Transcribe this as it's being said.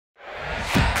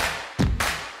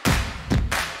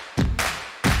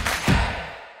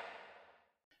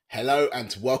Hello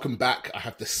and welcome back. I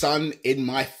have the sun in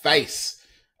my face.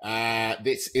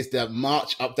 This is the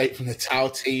March update from the Tau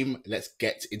team. Let's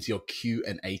get into your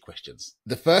Q&A questions.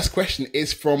 The first question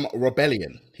is from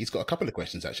Rebellion. He's got a couple of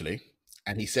questions actually.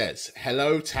 And he says,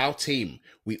 hello Tau team.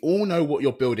 We all know what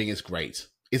you're building is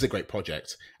a great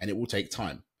project, and it will take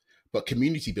time. But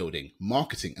community building,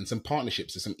 marketing, and some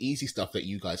partnerships are some easy stuff that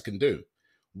you guys can do.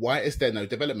 Why is there no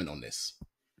development on this?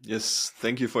 Yes,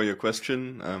 thank you for your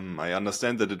question. I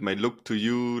understand that it may look to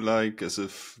you like as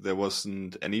if there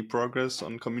wasn't any progress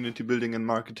on community building and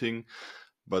marketing,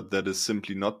 but that is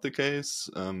simply not the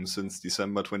case. Since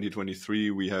December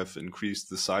 2023, we have increased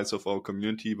the size of our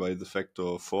community by the factor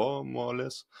of 4, more or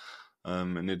less.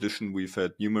 In addition, we've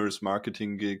had numerous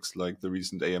marketing gigs like the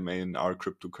recent AMA in our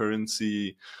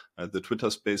cryptocurrency, the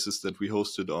Twitter spaces that we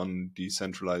hosted on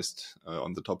Decentralized,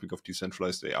 on the topic of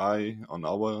Decentralized AI on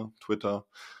our Twitter.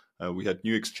 We had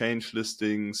new exchange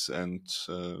listings, and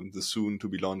the soon to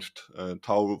be launched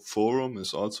Tau Forum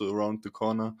is also around the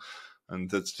corner. And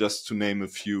that's just to name a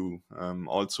few.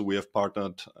 Also, we have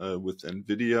partnered with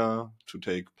NVIDIA to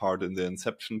take part in the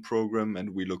Inception program,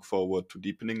 and we look forward to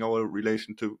deepening our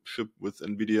relationship with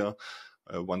NVIDIA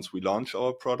once we launch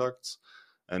our products.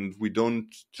 And we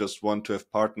don't just want to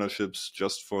have partnerships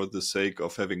just for the sake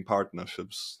of having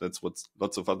partnerships. That's what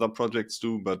lots of other projects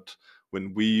do. But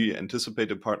when we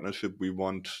anticipate a partnership, we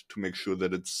want to make sure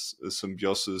that it's a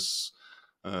symbiosis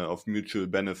of mutual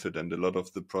benefit. And a lot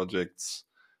of the projects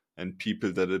and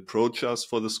people that approach us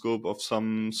for the scope of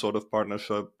some sort of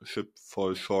partnership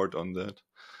fall short on that.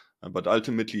 But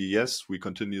ultimately, yes, we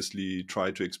continuously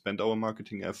try to expand our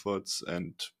marketing efforts.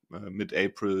 And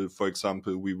mid-April, for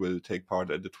example, we will take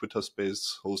part at the Twitter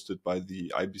space hosted by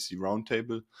the IBC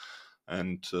Roundtable.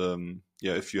 And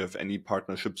if you have any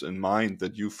partnerships in mind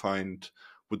that you find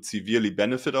would severely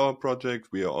benefit our project,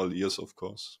 we are all ears, of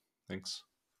course. Thanks.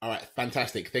 All right,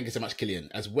 fantastic. Thank you so much, Killian.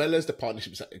 As well as the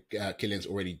partnerships that Killian's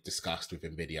already discussed with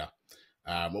NVIDIA,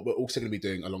 what we're also going to be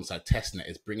doing alongside testnet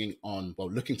is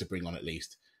looking to bring on at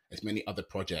least as many other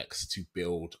projects to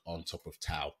build on top of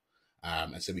Tau.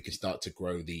 And so we can start to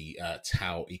grow the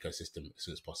Tau ecosystem as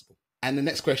soon as possible. And the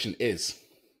next question is,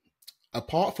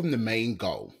 apart from the main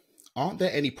goal, aren't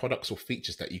there any products or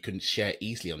features that you can share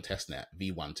easily on testnet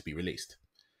v1 to be released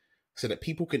so that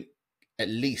people can at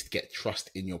least get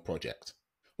trust in your project?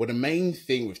 Well, the main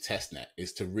thing with testnet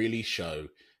is to really show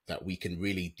that we can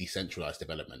really decentralize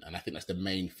development. And I think that's the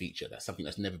main feature. That's something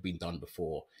that's never been done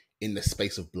before in the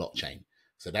space of blockchain.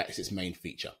 So that is its main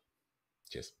feature.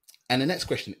 Cheers. And the next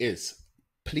question is,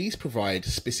 please provide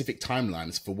specific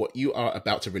timelines for what you are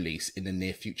about to release in the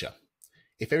near future.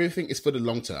 If everything is for the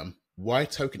long term, why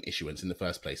token issuance in the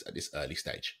first place at this early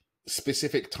stage?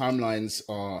 Specific timelines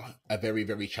are a very,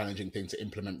 very challenging thing to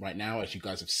implement right now. As you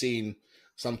guys have seen,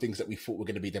 some things that we thought were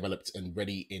going to be developed and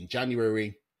ready in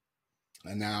January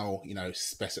are now,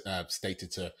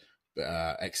 stated to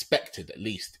expected at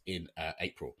least in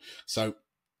April. So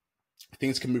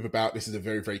things can move about. This is a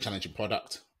very, very challenging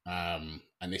product. And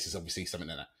this is obviously something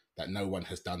that no one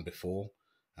has done before.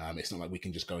 It's not like we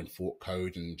can just go and fork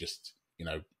code and just,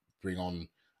 bring on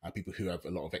people who have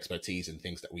a lot of expertise in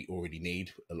things that we already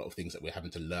need, a lot of things that we're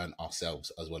having to learn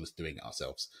ourselves as well as doing it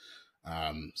ourselves.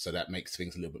 So that makes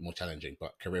things a little bit more challenging.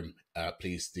 But Karim,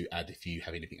 please do add if you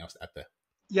have anything else to add there.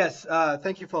 Yes,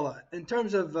 thank you, Fola. In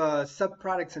terms of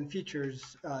sub-products and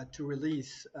features to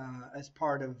release as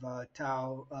part of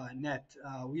Tau Net,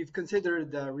 we've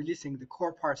considered releasing the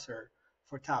core parser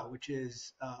for Tau, which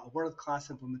is a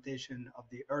world-class implementation of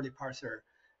the early parser,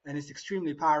 and it's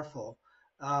extremely powerful.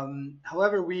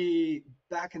 However,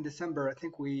 back in December, I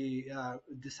think we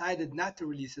decided not to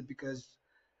release it because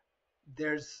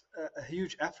there's a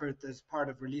huge effort as part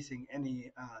of releasing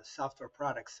any software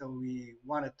products. So we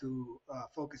wanted to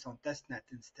focus on testnet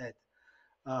instead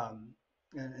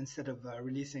of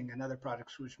releasing another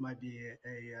product, which might be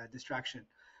a distraction.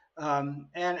 And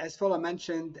as Fola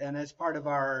mentioned, and as part of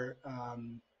our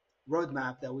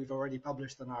roadmap that we've already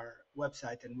published on our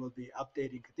website and will be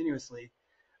updating continuously,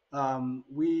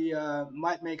 we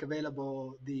might make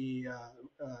available the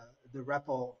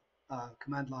REPL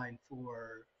command line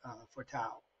for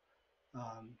Tau.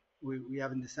 We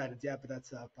haven't decided yet, but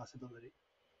that's a possibility.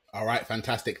 All right,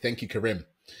 fantastic. Thank you, Karim.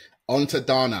 On to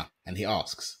Dana, and he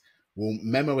asks, will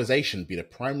memorization be the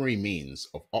primary means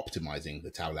of optimizing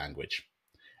the Tau language?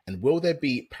 And will there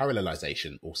be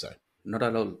parallelization also? Not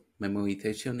at all.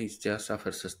 Memorization is just a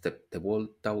first step. The whole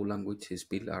Tau language is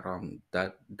built around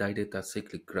direct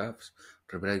acyclic graphs,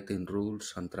 rewriting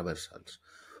rules and traversals,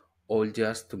 all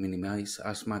just to minimize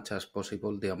as much as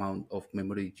possible the amount of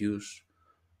memory use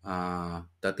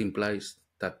that implies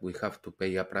that we have to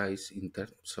pay a price in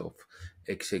terms of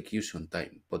execution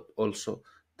time, but also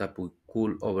that we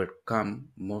could overcome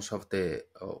most of it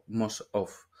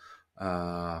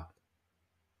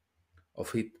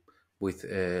with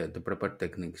the proper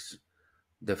techniques.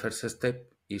 The first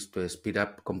step is to speed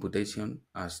up computation,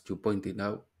 as you pointed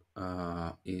out,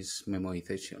 is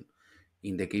memoization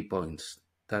in the key points.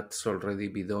 That's already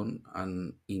been done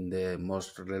and in the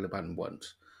most relevant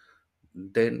ones.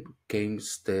 Then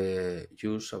comes the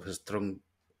use of strong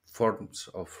forms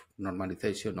of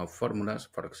normalization of formulas.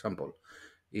 For example,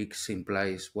 X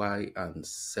implies Y and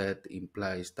Z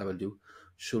implies W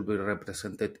should be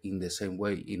represented in the same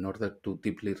way in order to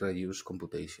deeply reduce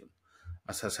computation.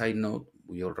 As a side note,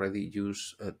 we already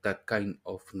use that kind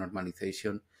of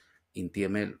normalization in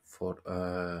TML for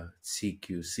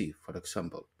CQC, for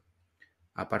example.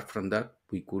 Apart from that,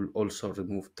 we could also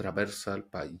remove traversal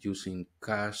by using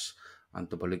cache and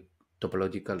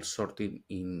topological sorting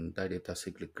in direct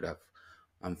acyclic graph.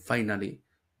 And finally,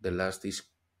 the last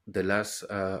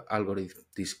algorithm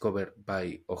discovered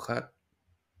by OHAT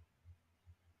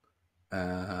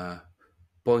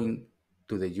point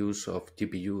to the use of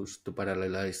GPUs to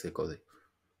parallelize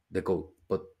the code,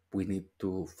 but we need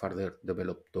to further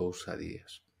develop those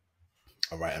ideas.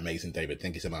 All right, amazing, David.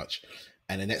 Thank you so much.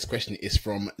 And the next question is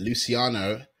from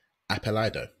Luciano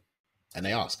Apelaido, and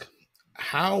they ask,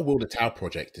 how will the Tau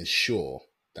project ensure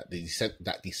that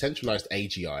decentralized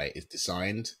AGI is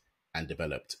designed and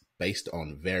developed based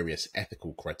on various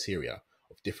ethical criteria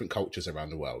of different cultures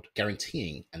around the world,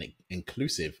 guaranteeing an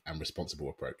inclusive and responsible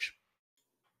approach?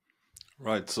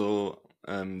 Right. So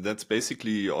that's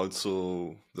basically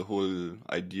also the whole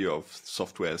idea of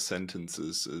software as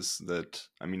sentences, is that,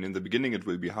 I mean, in the beginning, it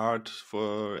will be hard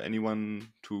for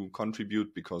anyone to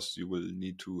contribute because you will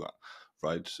need to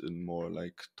write in more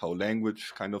like Tau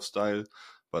language kind of style.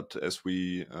 But as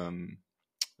we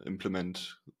implement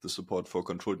the support for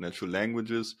controlled natural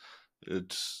languages,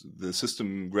 the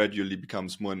system gradually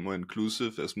becomes more and more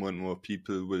inclusive as more and more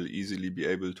people will easily be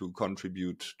able to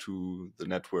contribute to the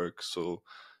network. So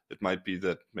it might be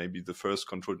that maybe the first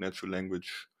controlled natural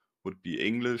language would be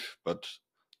English, but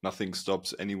nothing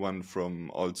stops anyone from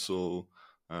also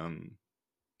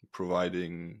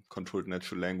providing controlled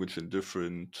natural language in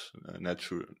different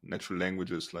natural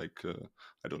languages, like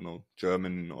I don't know,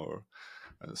 German or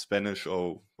Spanish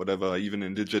or whatever, even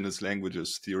indigenous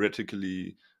languages.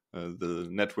 Theoretically, the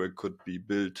network could be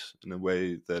built in a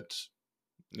way that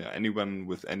anyone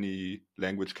with any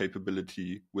language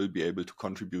capability will be able to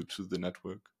contribute to the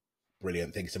network.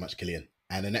 Brilliant. Thank you so much, Killian.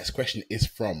 And the next question is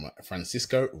from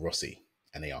Francisco Rossi,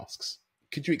 and he asks,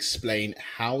 could you explain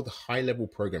how the high-level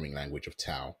programming language of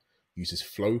Tau uses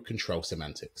flow control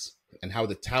semantics, and how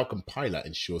the Tau compiler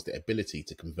ensures the ability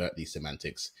to convert these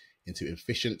semantics into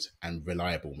efficient and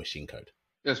reliable machine code?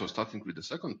 Yeah, so starting with the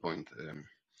second point,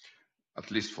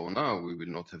 at least for now, we will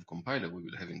not have compiler, we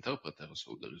will have interpreter,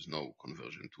 so there is no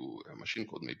conversion to machine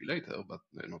code, maybe later, but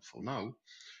not for now.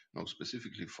 Now,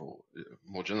 specifically for,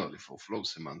 more generally for flow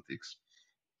semantics,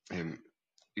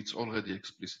 it's already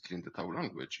explicitly in the Tau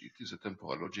language. It is a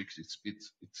temporal logic. It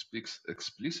speaks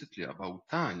explicitly about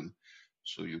time.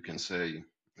 So you can say,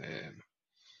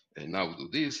 now do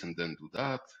this and then do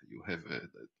that. You have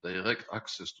direct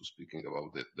access to speaking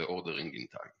about the ordering in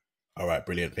time. All right,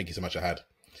 brilliant. Thank you so much, Ahad.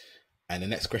 And the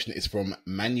next question is from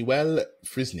Manuel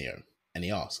Frisnio, and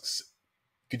he asks,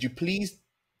 could you please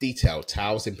detail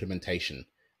Tau's implementation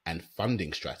and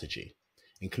funding strategy,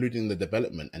 including the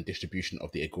development and distribution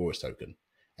of the Agoras token,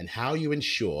 and how you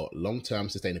ensure long-term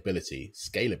sustainability,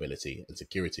 scalability, and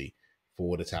security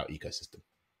for the Tau ecosystem?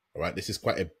 All right, this is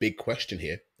quite a big question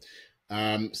here.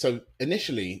 So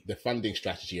initially, the funding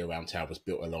strategy around Tau was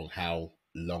built along how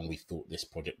long we thought this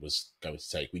project was going to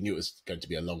take. We knew it was going to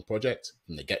be a long project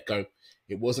from the get-go.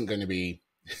 It wasn't going to be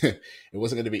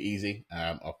easy.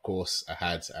 Of course,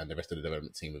 Ahad and the rest of the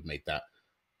development team have made that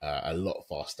a lot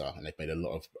faster, and they've made a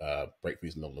lot of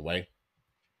breakthroughs along the way.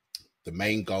 The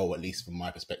main goal, at least from my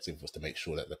perspective, was to make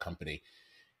sure that the company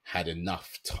had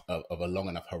enough of a long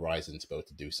enough horizon to be able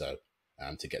to do so,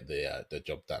 to get the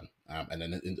job done. And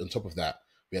then on top of that,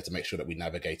 we had to make sure that we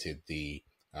navigated the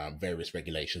various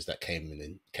regulations that came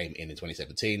in in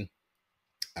 2017,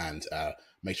 and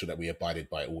make sure that we abided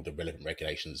by all the relevant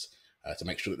regulations to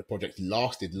make sure that the project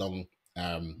lasted long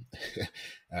from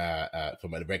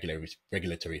a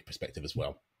regulatory perspective as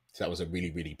well. So that was a really,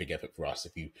 really big effort for us.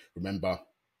 If you remember,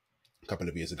 a couple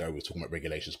of years ago, we were talking about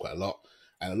regulations quite a lot.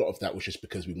 And a lot of that was just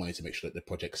because we wanted to make sure that the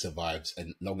project survives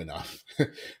and long enough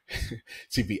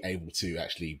to be able to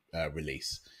actually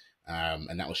release.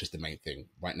 And that was just the main thing.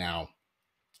 Right now,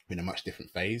 in a much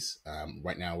different phase.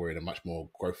 Right now, we're in a much more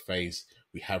growth phase.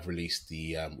 We have released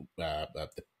the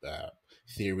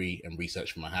theory and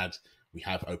research from IHAD. We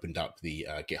have opened up the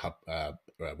GitHub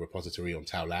repository on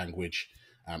Tau language,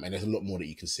 and there's a lot more that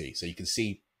you can see. So you can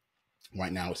see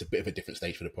right now it's a bit of a different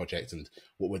stage for the project, and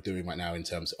what we're doing right now in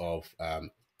terms of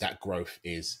that growth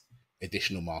is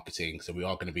additional marketing. So we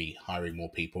are going to be hiring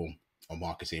more people on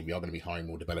marketing. We are going to be hiring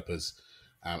more developers.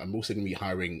 I'm also going to be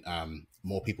hiring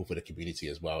more people for the community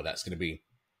as well. That's going to be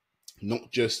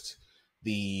not just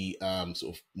the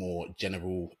sort of more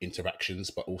general interactions,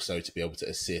 but also to be able to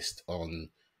assist on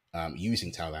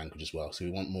using Tau language as well. So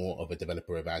we want more of a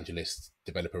developer evangelist,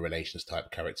 developer relations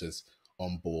type characters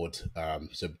on board,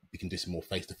 so we can do some more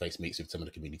face-to-face meets with some of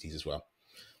the communities as well.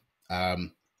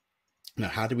 Now,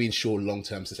 how do we ensure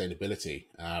long-term sustainability?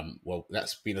 Well,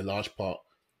 that's been a large part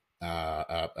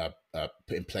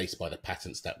put in place by the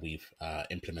patents that we've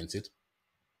implemented.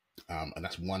 And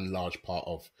that's one large part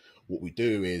of what we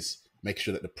do, is make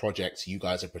sure that the projects, you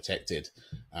guys are protected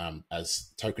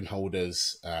as token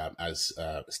holders, as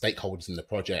stakeholders in the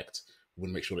project. We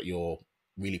want to make sure that you're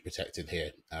really protected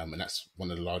here. And that's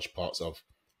one of the large parts of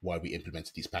why we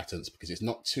implemented these patents, because it's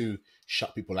not to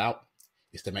shut people out,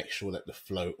 it's to make sure that the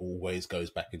flow always goes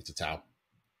back into Tau.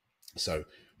 So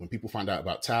when people find out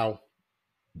about Tau,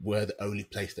 we're the only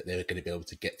place that they're going to be able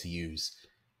to get to use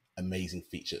amazing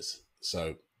features.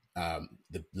 So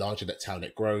the larger that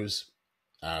TauNet grows,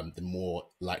 the more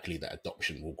likely that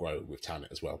adoption will grow with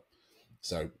TauNet as well.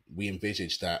 So we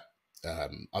envisage that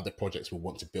other projects will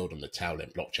want to build on the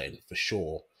TauNet blockchain for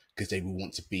sure, because they will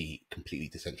want to be completely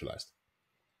decentralized.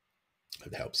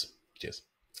 Hope that helps. Cheers.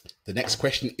 The next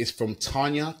question is from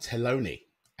Tanya Teloni,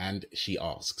 and she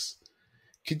asks,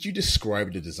 could you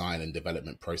describe the design and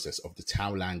development process of the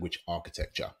Tau language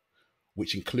architecture,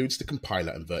 which includes the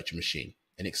compiler and virtual machine,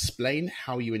 and explain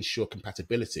how you ensure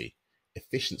compatibility,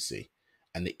 efficiency,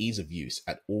 and the ease of use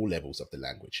at all levels of the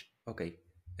language? Okay.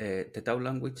 The Tau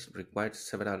language requires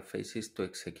several phases to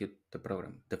execute the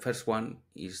program. The first one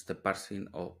is the parsing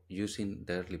of using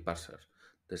the early parser.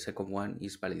 The second one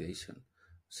is validation,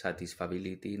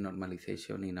 satisfiability,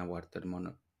 normalization in our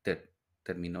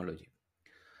terminology.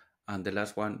 And the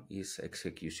last one is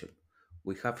execution.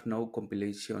 We have no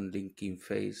compilation linking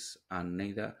phase and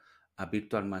neither a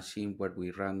virtual machine where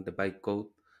we run the bytecode,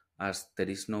 as there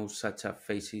is no such a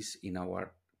phases in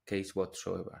our case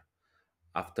whatsoever.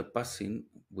 After parsing,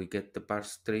 we get the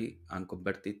parse tree and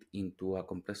convert it into a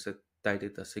compressed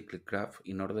direct acyclic graph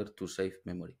in order to save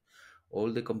memory.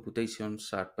 All the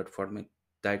computations are performed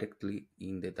directly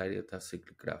in the direct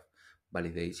acyclic graph.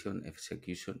 Validation,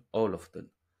 execution, all of them.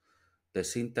 The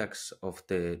syntax of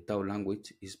the Tau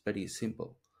language is very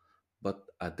simple, but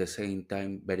at the same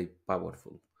time very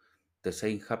powerful. The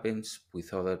same happens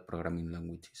with other programming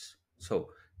languages. So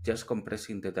just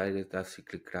compressing the direct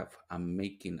acyclic graph and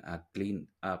making a clean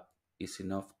up is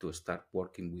enough to start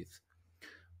working with.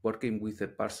 Working with the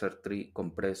parser tree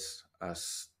compressed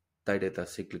as direct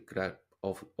acyclic graph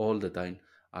of all the time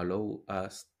allow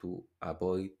us to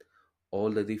avoid all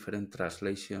the different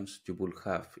translations you will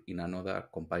have in another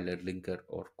compiler linker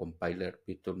or compiler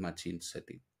virtual machine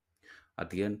setting. At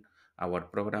the end, our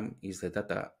program is the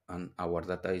data and our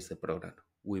data is the program.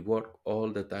 We work all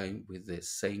the time with the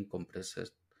same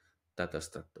compressed data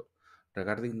structure.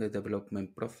 Regarding the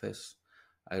development process,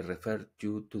 I refer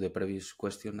you to the previous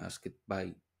question asked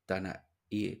by Dana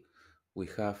E. We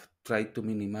have tried to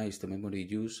minimize the memory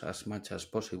use as much as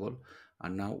possible,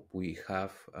 and now we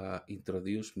have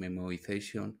introduced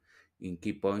memorization in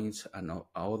key points, and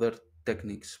other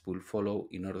techniques will follow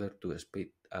in order to speed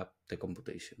up the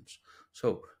computations.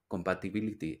 So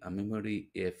compatibility and memory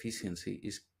efficiency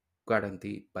is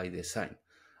guaranteed by design,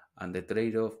 and the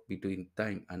trade-off between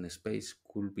time and space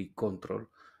could be controlled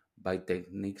by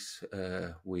techniques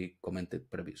we commented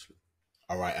previously.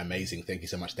 All right, amazing. Thank you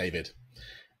so much, David.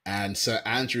 And Sir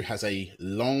Andrew has a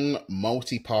long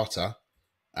multi-parter,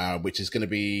 which is going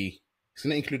to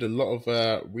include a lot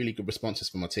of really good responses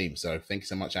from our team. So thank you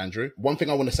so much, Andrew. One thing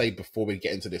I want to say before we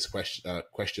get into this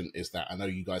question is that I know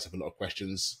you guys have a lot of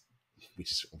questions,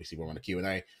 which is obviously we're on a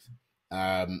Q&A.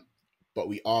 But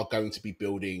we are going to be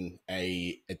building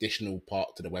a additional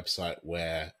part to the website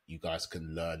where you guys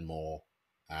can learn more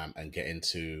and get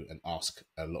into and ask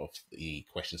a lot of the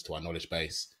questions to our knowledge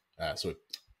base.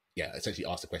 Essentially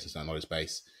ask the questions to our knowledge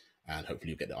base, and hopefully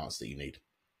you'll get the answer that you need.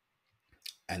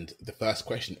 And the first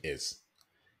question is,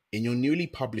 in your newly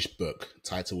published book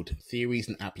titled Theories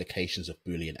and Applications of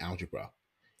Boolean Algebra,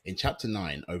 in Chapter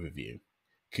 9 Overview,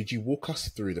 could you walk us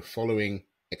through the following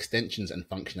extensions and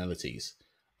functionalities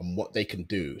and what they can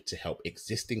do to help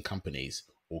existing companies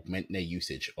augment their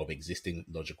usage of existing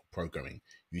logical programming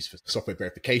used for software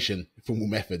verification, formal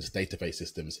methods, database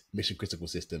systems, mission critical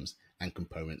systems, and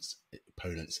components,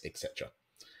 etc.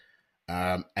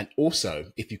 And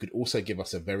also, if you could also give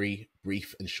us a very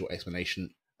brief and short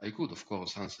explanation. I could, of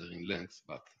course, answer in length,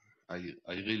 but I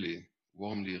really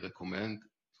warmly recommend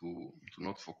to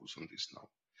not focus on this now.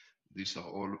 These are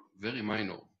all very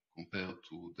minor compared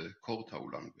to the core Tau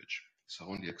language. These are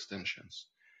only extensions.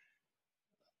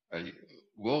 I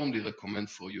warmly recommend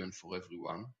for you and for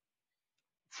everyone,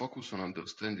 focus on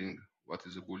understanding what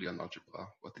is a Boolean algebra,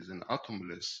 what is an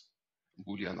atomless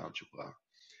Boolean algebra.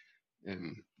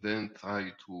 Then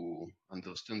try to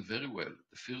understand very well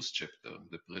the first chapter,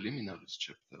 the preliminaries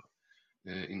chapter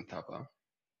in TABA.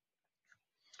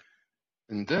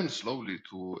 And then slowly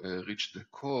to reach the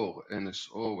core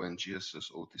NSO and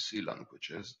GSS OTC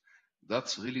languages.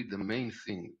 That's really the main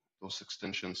thing. Those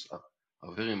extensions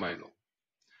are very minor.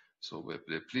 So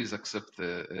please accept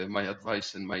my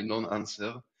advice and my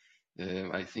non-answer.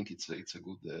 I think it's a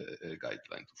good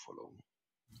guideline to follow.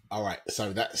 All right,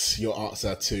 so that's your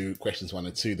answer to questions 1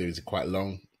 and 2. Those are quite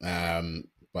long,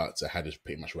 but Had's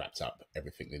pretty much wrapped up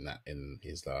everything in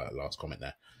his last comment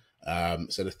there.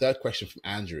 So the third question from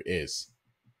Andrew is,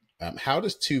 how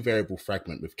does two-variable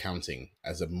fragment with counting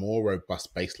as a more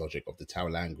robust base logic of the Tau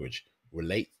language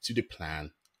relate to the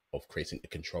plan of creating a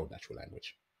controlled natural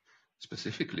language?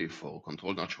 Specifically for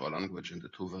controlled natural language and the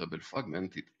two-variable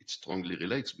fragment, it strongly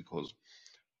relates because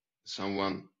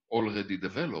someone already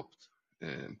developed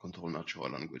controlled natural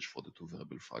language for the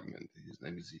two-variable fragment. His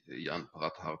name is Jan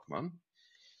Pratt-Hartmann,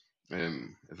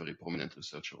 a very prominent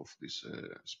researcher of this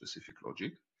specific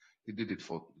logic. He did it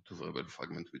for the two-variable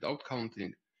fragment without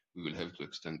counting. We will have to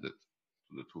extend it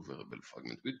to the two-variable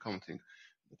fragment with counting.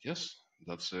 But yes,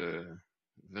 that's a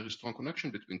very strong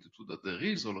connection between the two, that there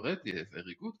is already a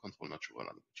very good controlled natural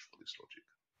language for this logic.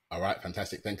 All right,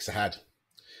 fantastic. Thanks, Had.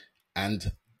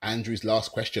 And Andrew's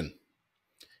last question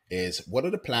is, what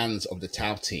are the plans of the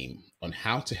Tau team on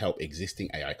how to help existing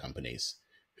AI companies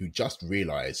who just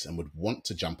realize and would want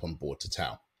to jump on board to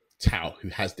Tau, who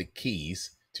has the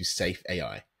keys to safe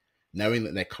AI, knowing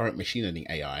that their current machine learning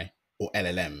AI, or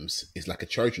LLMs, is like a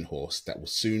Trojan horse that will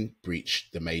soon breach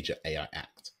the Major AI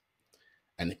Act,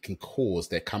 and it can cause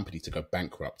their company to go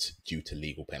bankrupt due to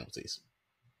legal penalties?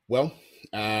 Well,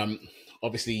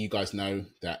 obviously you guys know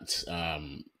that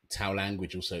Tau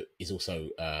language is also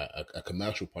a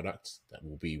commercial product that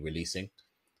we'll be releasing.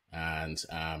 And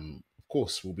of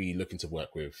course, we'll be looking to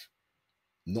work with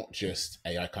not just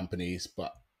AI companies,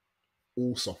 but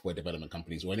all software development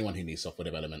companies or anyone who needs software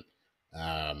development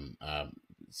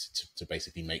to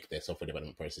basically make their software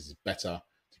development processes better,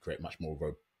 to create much more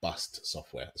robust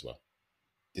software as well.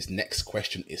 This next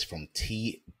question is from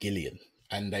T. Gillian,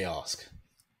 and they ask,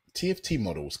 TFT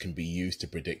models can be used to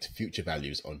predict future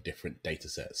values on different data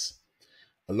sets.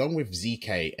 Along with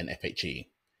ZK and FHE,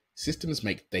 systems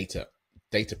make data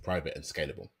private and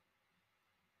scalable.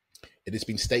 It has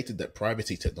been stated that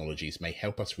privacy technologies may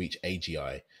help us reach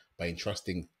AGI by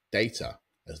entrusting data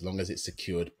as long as it's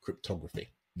secured cryptography.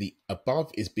 The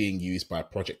above is being used by a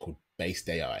project called Based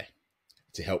AI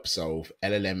to help solve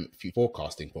LLM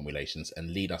forecasting formulations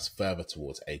and lead us further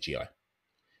towards AGI.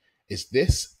 Is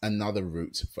this another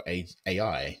route for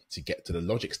AI to get to the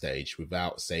logic stage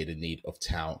without, say, the need of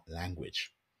Tau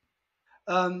language?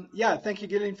 Yeah, thank you,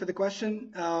 Gillian, for the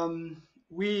question.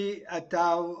 We at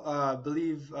Tau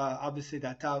believe, obviously,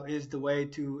 that Tau is the way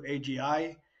to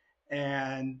AGI,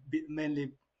 and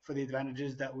mainly for the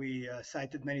advantages that we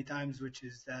cited many times, which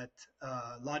is that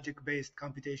logic-based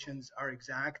computations are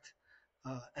exact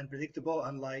and predictable,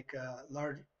 unlike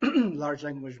large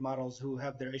language models who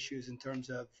have their issues in terms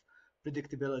of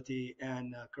predictability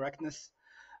and correctness.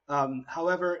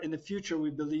 However, in the future,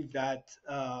 we believe that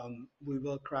we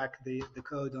will crack the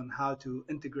code on how to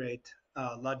integrate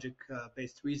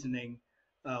logic-based reasoning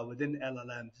within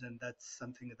LLMs, and that's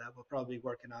something that we're probably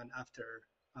working on after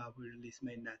we release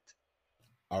mainnet.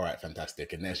 All right,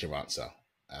 fantastic. And there's your answer.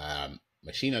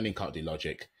 Machine learning can't do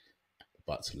logic,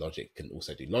 but logic can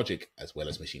also do logic as well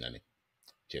as machine learning.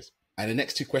 Cheers. And the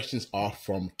next two questions are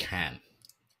from Can,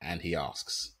 and he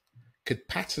asks, could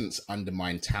patents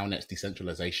undermine TauNet's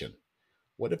decentralization?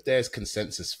 What if there's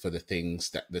consensus for the things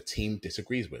that the team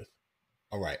disagrees with?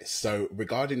 All right, so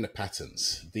regarding the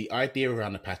patents, the idea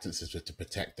around the patents is to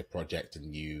protect the project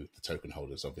and you, the token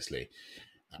holders, obviously.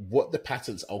 What the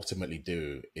patents ultimately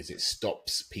do is it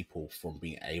stops people from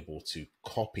being able to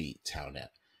copy TauNet.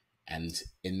 And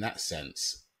in that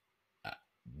sense,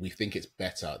 we think it's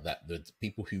better that the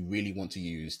people who really want to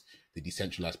use the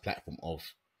decentralized platform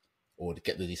or to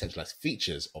get the decentralized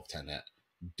features of TauNet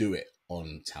do it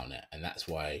on Telnet, and that's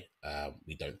why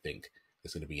we don't think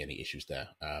there's going to be any issues there.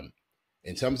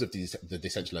 In terms of the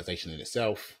decentralization in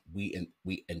itself, we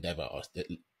endeavor,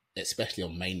 especially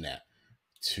on mainnet,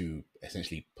 to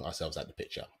essentially put ourselves out the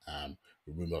picture,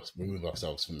 remove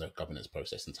ourselves from the governance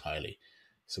process entirely.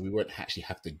 So we won't actually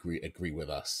have to agree with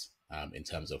us in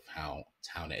terms of how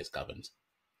Telnet is governed.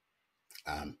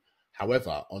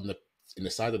 However, in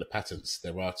the side of the patents,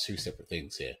 there are two separate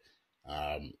things here.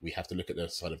 We have to look at the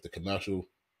side of the commercial,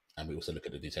 and we also look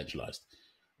at the decentralized.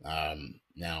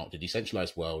 Now, the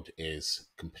decentralized world is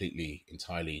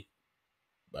entirely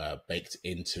baked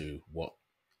into what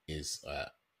is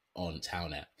on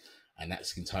Telnet, and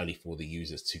that's entirely for the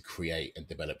users to create and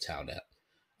develop Telnet.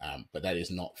 But that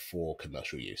is not for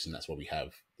commercial use, and that's why we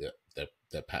have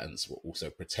the patents will also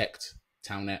protect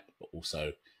Telnet, but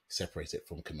also separate it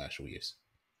from commercial use.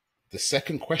 The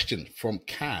second question from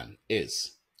Can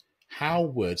is, how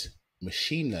would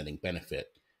machine learning benefit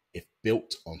if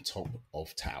built on top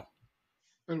of Tau?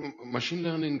 Well, machine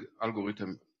learning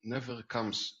algorithm never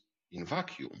comes in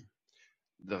vacuum.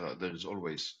 There is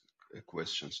always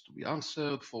questions to be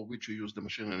answered for which you use the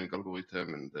machine learning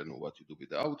algorithm, and then what you do with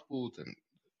the output, and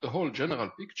the whole general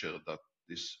picture that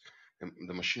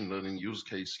the machine learning use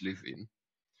case live in.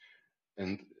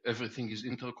 And everything is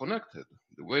interconnected.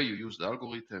 The way you use the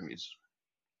algorithm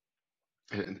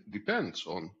depends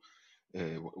on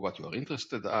what you are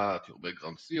interested at, your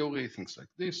background theory, things like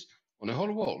this, on the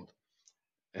whole world.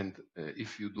 And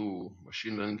if you do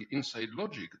machine learning inside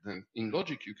logic, then in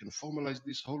logic you can formalize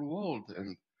this whole world,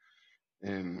 and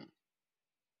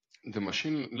the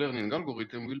machine learning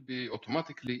algorithm will be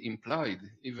automatically implied,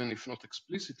 even if not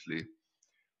explicitly,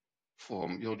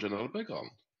 from your general background.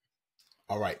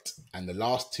 All right, and the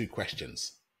last two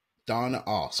questions. Dana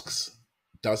asks,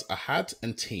 does Ahad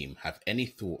and team have any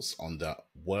thoughts on the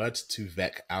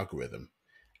word-to-vec algorithm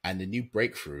and the new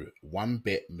breakthrough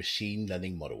 1-bit machine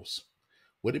learning models?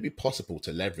 Would it be possible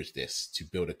to leverage this to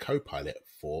build a copilot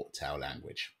for Tau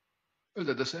language? Well,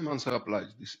 the same answer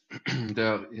applies. They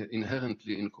are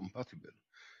inherently incompatible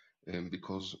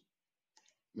because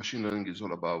machine learning is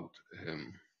all about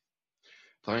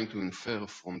trying to infer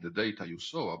from the data you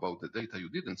saw about the data you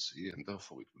didn't see, and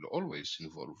therefore it will always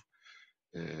involve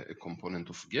a component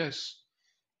of guess.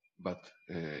 But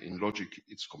in logic,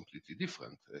 it's completely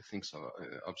different. Things are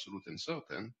absolute and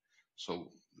certain.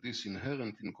 So this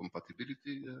inherent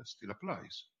incompatibility still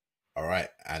applies. All right.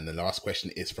 And the last question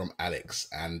is from Alex,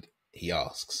 and he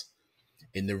asks,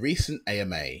 in the recent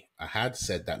AMA, Ahad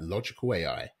said that logical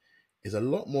AI is a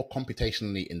lot more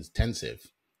computationally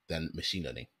intensive than machine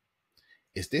learning.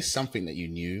 Is this something that you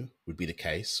knew would be the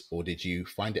case, or did you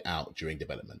find it out during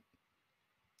development?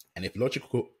 And if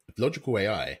logical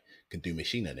AI can do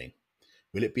machine learning,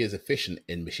 will it be as efficient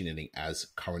in machine learning as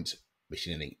current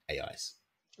machine learning AIs?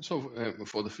 So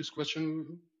for the first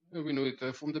question, we know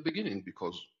it from the beginning,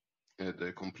 because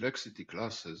the complexity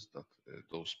classes that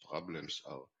those problems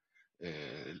are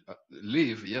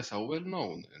live, yes, are well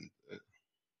known.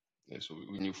 And so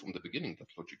we knew from the beginning that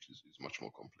logic is much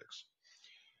more complex.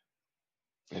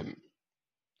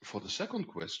 For the second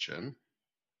question,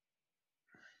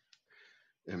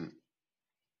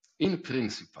 in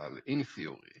principle, in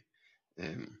theory,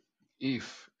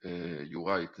 if you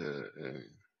write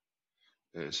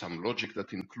some logic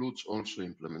that includes also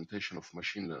implementation of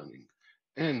machine learning,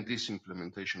 and this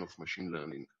implementation of machine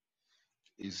learning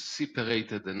is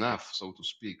separated enough, so to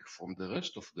speak, from the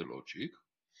rest of the logic,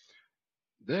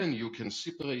 then you can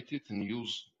separate it and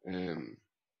use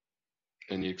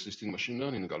any existing machine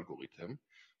learning algorithm.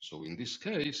 So in this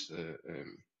case,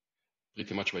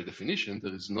 pretty much by definition,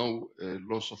 there is no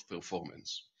loss of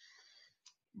performance.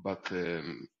 But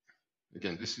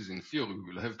again, this is in theory.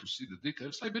 We will have to see the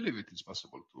details. I believe it is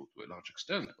possible to a large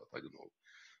extent, but I don't know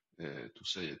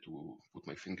to put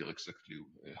my finger exactly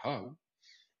how,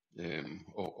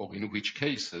 or in which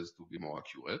cases, to be more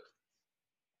accurate.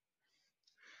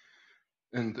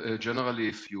 And generally,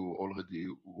 if you already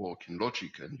work in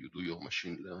logic and you do your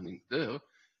machine learning there,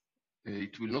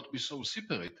 it will not be so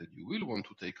separated. You will want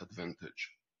to take advantage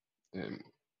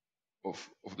of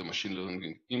the machine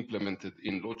learning implemented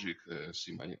in logic.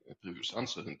 See my previous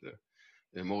answer in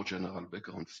the more general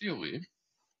background theory.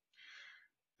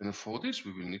 And for this,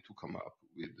 we will need to come up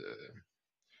with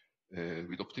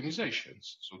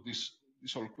optimizations. So this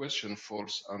whole question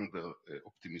falls under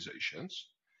optimizations.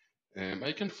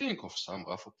 I can think of some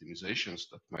rough optimizations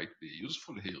that might be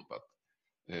useful here, but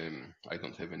I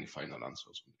don't have any final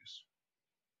answers on this.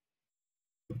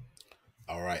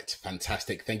 All right,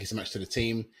 fantastic. Thank you so much to the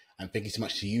team, and thank you so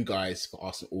much to you guys for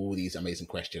asking all these amazing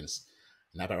questions.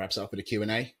 Now that wraps it up for the Q&A,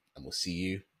 and we'll see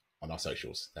you on our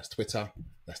socials. That's Twitter,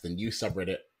 that's the new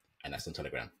subreddit, and that's on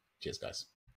Telegram. Cheers, guys.